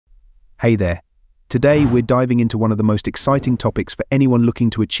Hey there. Today we're diving into one of the most exciting topics for anyone looking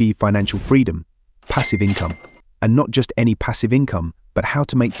to achieve financial freedom: passive income. And not just any passive income, but how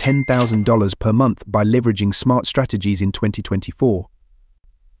to make $10,000 per month by leveraging smart strategies in 2024.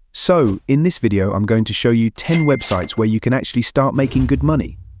 So, in this video, I'm going to show you 10 websites where you can actually start making good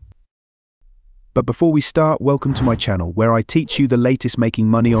money. But before we start, welcome to my channel, where I teach you the latest making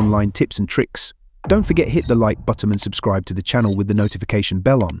money online tips and tricks. Don't forget hit the like button and subscribe to the channel with the notification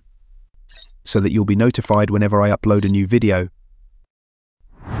bell on, so that you'll be notified whenever I upload a new video.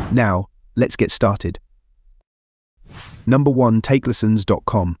 Now, let's get started. Number 1,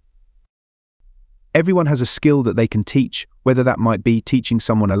 TakeLessons.com. Everyone has a skill that they can teach, whether that might be teaching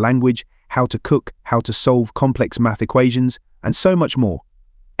someone a language, how to cook, how to solve complex math equations, and so much more.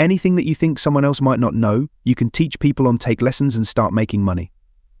 Anything that you think someone else might not know, you can teach people on Take Lessons and start making money.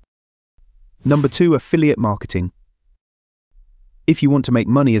 Number 2, affiliate marketing. If you want to make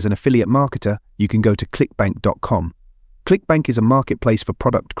money as an affiliate marketer, you can go to ClickBank.com. ClickBank is a marketplace for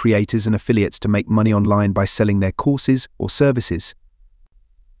product creators and affiliates to make money online by selling their courses or services.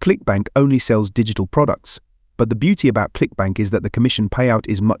 ClickBank only sells digital products, but the beauty about ClickBank is that the commission payout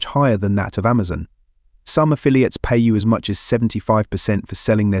is much higher than that of Amazon. Some affiliates pay you as much as 75% for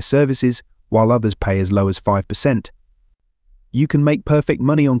selling their services, while others pay as low as 5%. You can make perfect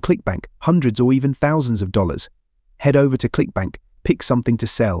money on ClickBank, hundreds or even thousands of dollars. Head over to ClickBank, pick something to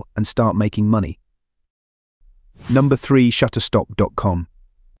sell, and start making money. Number 3, Shutterstock.com.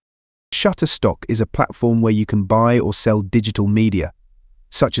 Shutterstock is a platform where you can buy or sell digital media,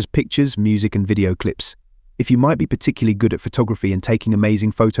 such as pictures, music, and video clips. If you might be particularly good at photography and taking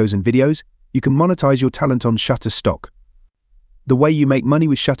amazing photos and videos, you can monetize your talent on Shutterstock. The way you make money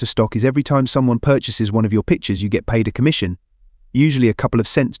with Shutterstock is every time someone purchases one of your pictures, you get paid a commission, usually a couple of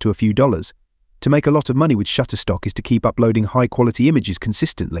cents to a few dollars. To make a lot of money with Shutterstock is to keep uploading high-quality images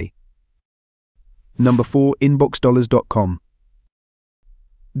consistently. Number 4, Inboxdollars.com.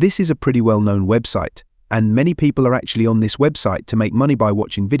 This is a pretty well-known website, and many people are actually on this website to make money by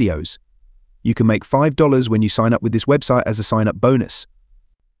watching videos. You can make $5 when you sign up with this website as a sign-up bonus.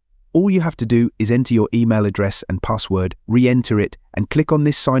 All you have to do is enter your email address and password, re-enter it, and click on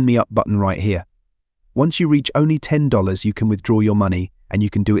this Sign Me Up button right here. Once you reach only $10, you can withdraw your money, and you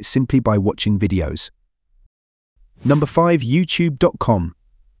can do it simply by watching videos. Number 5, YouTube.com.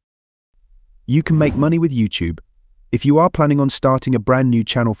 You can make money with YouTube. If you are planning on starting a brand new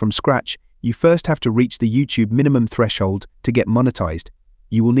channel from scratch, you first have to reach the YouTube minimum threshold to get monetized.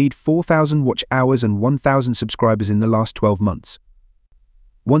 You will need 4,000 watch hours and 1,000 subscribers in the last 12 months.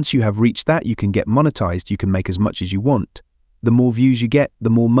 Once you have reached that, you can get monetized. You can make as much as you want. The more views you get, the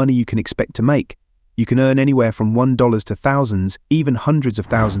more money you can expect to make. You can earn anywhere from $1 to thousands, even hundreds of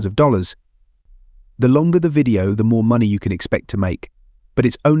thousands of dollars. The longer the video, the more money you can expect to make. But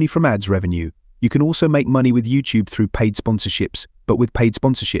it's only from ads revenue. You can also make money with YouTube through paid sponsorships, but with paid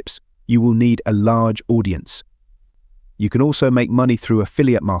sponsorships, you will need a large audience. You can also make money through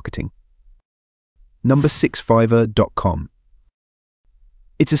affiliate marketing. Number 6, Fiverr.com.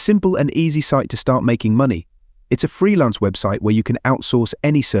 It's a simple and easy site to start making money. It's a freelance website where you can outsource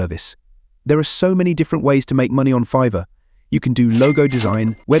any service. There are so many different ways to make money on Fiverr. You can do logo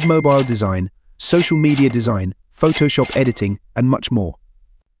design, web mobile design, social media design, Photoshop editing, and much more.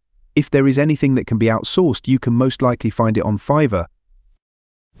 If there is anything that can be outsourced, you can most likely find it on Fiverr.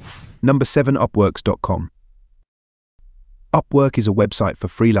 Number 7, Upwork.com. Upwork is a website for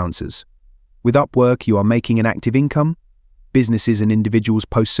freelancers. With Upwork, you are making an active income. Businesses and individuals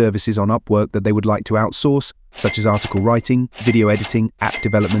post services on Upwork that they would like to outsource, such as article writing, video editing, app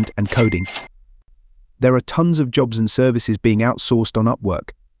development, and coding. There are tons of jobs and services being outsourced on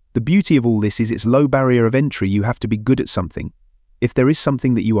Upwork. The beauty of all this is its low barrier of entry. You have to be good at something. If there is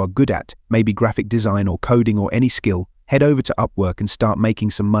something that you are good at, maybe graphic design or coding or any skill, head over to Upwork and start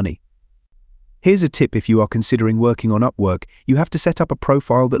making some money. Here's a tip: if you are considering working on Upwork, you have to set up a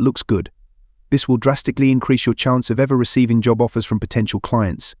profile that looks good. This will drastically increase your chance of ever receiving job offers from potential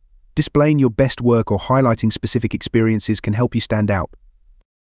clients. Displaying your best work or highlighting specific experiences can help you stand out.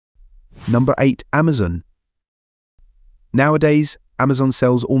 Number 8, Amazon. Nowadays, Amazon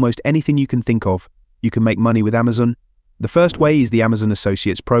sells almost anything you can think of. You can make money with Amazon. The first way is the Amazon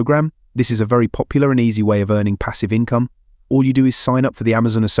Associates program. This is a very popular and easy way of earning passive income. All you do is sign up for the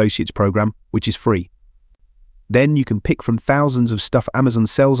Amazon Associates program, which is free. Then you can pick from thousands of stuff Amazon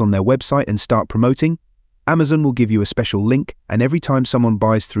sells on their website and start promoting. Amazon will give you a special link, and every time someone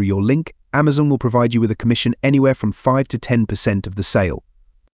buys through your link, Amazon will provide you with a commission anywhere from 5 to 10% of the sale.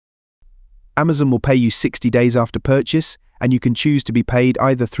 Amazon will pay you 60 days after purchase, and you can choose to be paid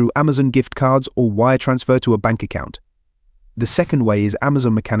either through Amazon gift cards or wire transfer to a bank account. The second way is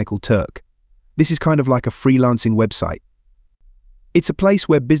Amazon Mechanical Turk. This is kind of like a freelancing website. It's a place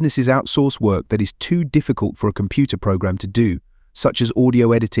where businesses outsource work that is too difficult for a computer program to do, such as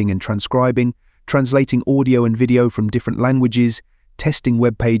audio editing and transcribing, translating audio and video from different languages, testing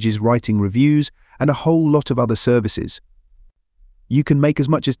web pages, writing reviews, and a whole lot of other services. You can make as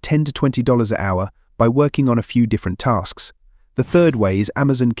much as $10 to $20 an hour by working on a few different tasks. The third way is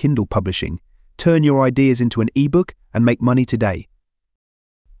Amazon Kindle Publishing. Turn your ideas into an ebook and make money today.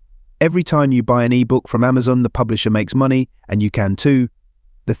 Every time you buy an ebook from Amazon, the publisher makes money, and you can too.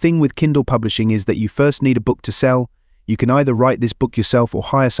 The thing with Kindle Publishing is that you first need a book to sell. You can either write this book yourself or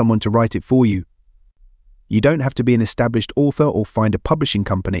hire someone to write it for you. You don't have to be an established author or find a publishing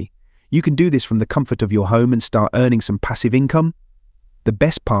company. You can do this from the comfort of your home and start earning some passive income. The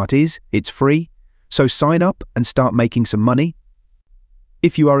best part is, it's free, so sign up and start making some money.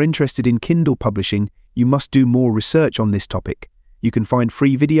 If you are interested in Kindle Publishing, you must do more research on this topic. You can find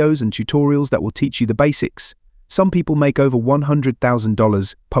free videos and tutorials that will teach you the basics. Some people make over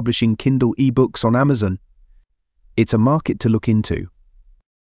 $100,000 publishing Kindle ebooks on Amazon. It's a market to look into.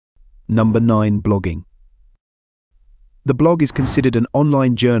 Number 9. Blogging. The blog is considered an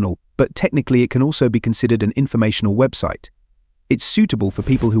online journal, but technically it can also be considered an informational website. It's suitable for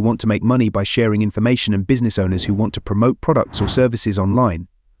people who want to make money by sharing information and business owners who want to promote products or services online.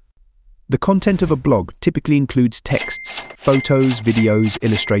 The content of a blog typically includes texts, photos, videos,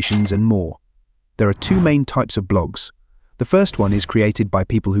 illustrations, and more. There are two main types of blogs. The first one is created by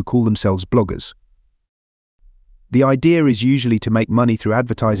people who call themselves bloggers. The idea is usually to make money through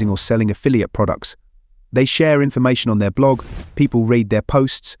advertising or selling affiliate products. They share information on their blog, people read their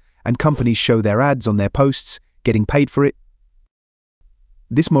posts, and companies show their ads on their posts, getting paid for it.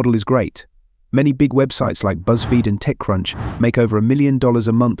 This model is great. Many big websites like BuzzFeed and TechCrunch make over $1 million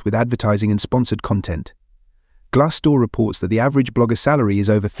a month with advertising and sponsored content. Glassdoor reports that the average blogger salary is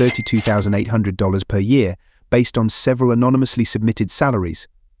over $32,800 per year, based on several anonymously submitted salaries.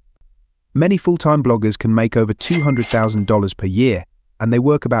 Many full-time bloggers can make over $200,000 per year, and they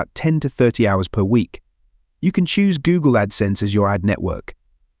work about 10 to 30 hours per week. You can choose Google AdSense as your ad network.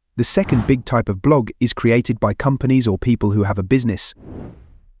 The second big type of blog is created by companies or people who have a business.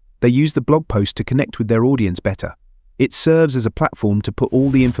 They use the blog post to connect with their audience better. It serves as a platform to put all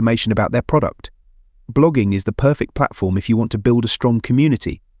the information about their product. Blogging is the perfect platform if you want to build a strong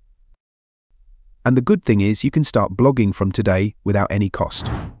community. And the good thing is you can start blogging from today without any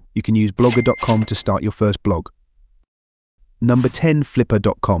cost. You can use blogger.com to start your first blog. Number 10.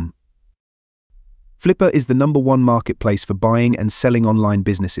 Flippa.com. Flippa is the #1 marketplace for buying and selling online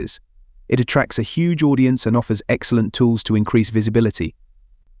businesses. It attracts a huge audience and offers excellent tools to increase visibility.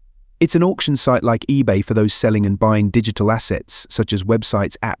 It's an auction site like eBay for those selling and buying digital assets, such as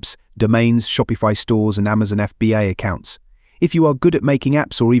websites, apps, domains, Shopify stores, and Amazon FBA accounts. If you are good at making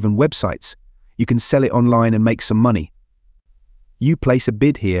apps or even websites, you can sell it online and make some money. You place a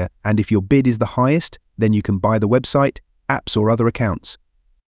bid here, and if your bid is the highest, then you can buy the website, apps, or other accounts.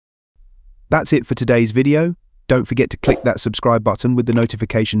 That's it for today's video. Don't forget to click that subscribe button with the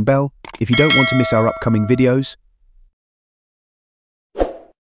notification bell if you don't want to miss our upcoming videos.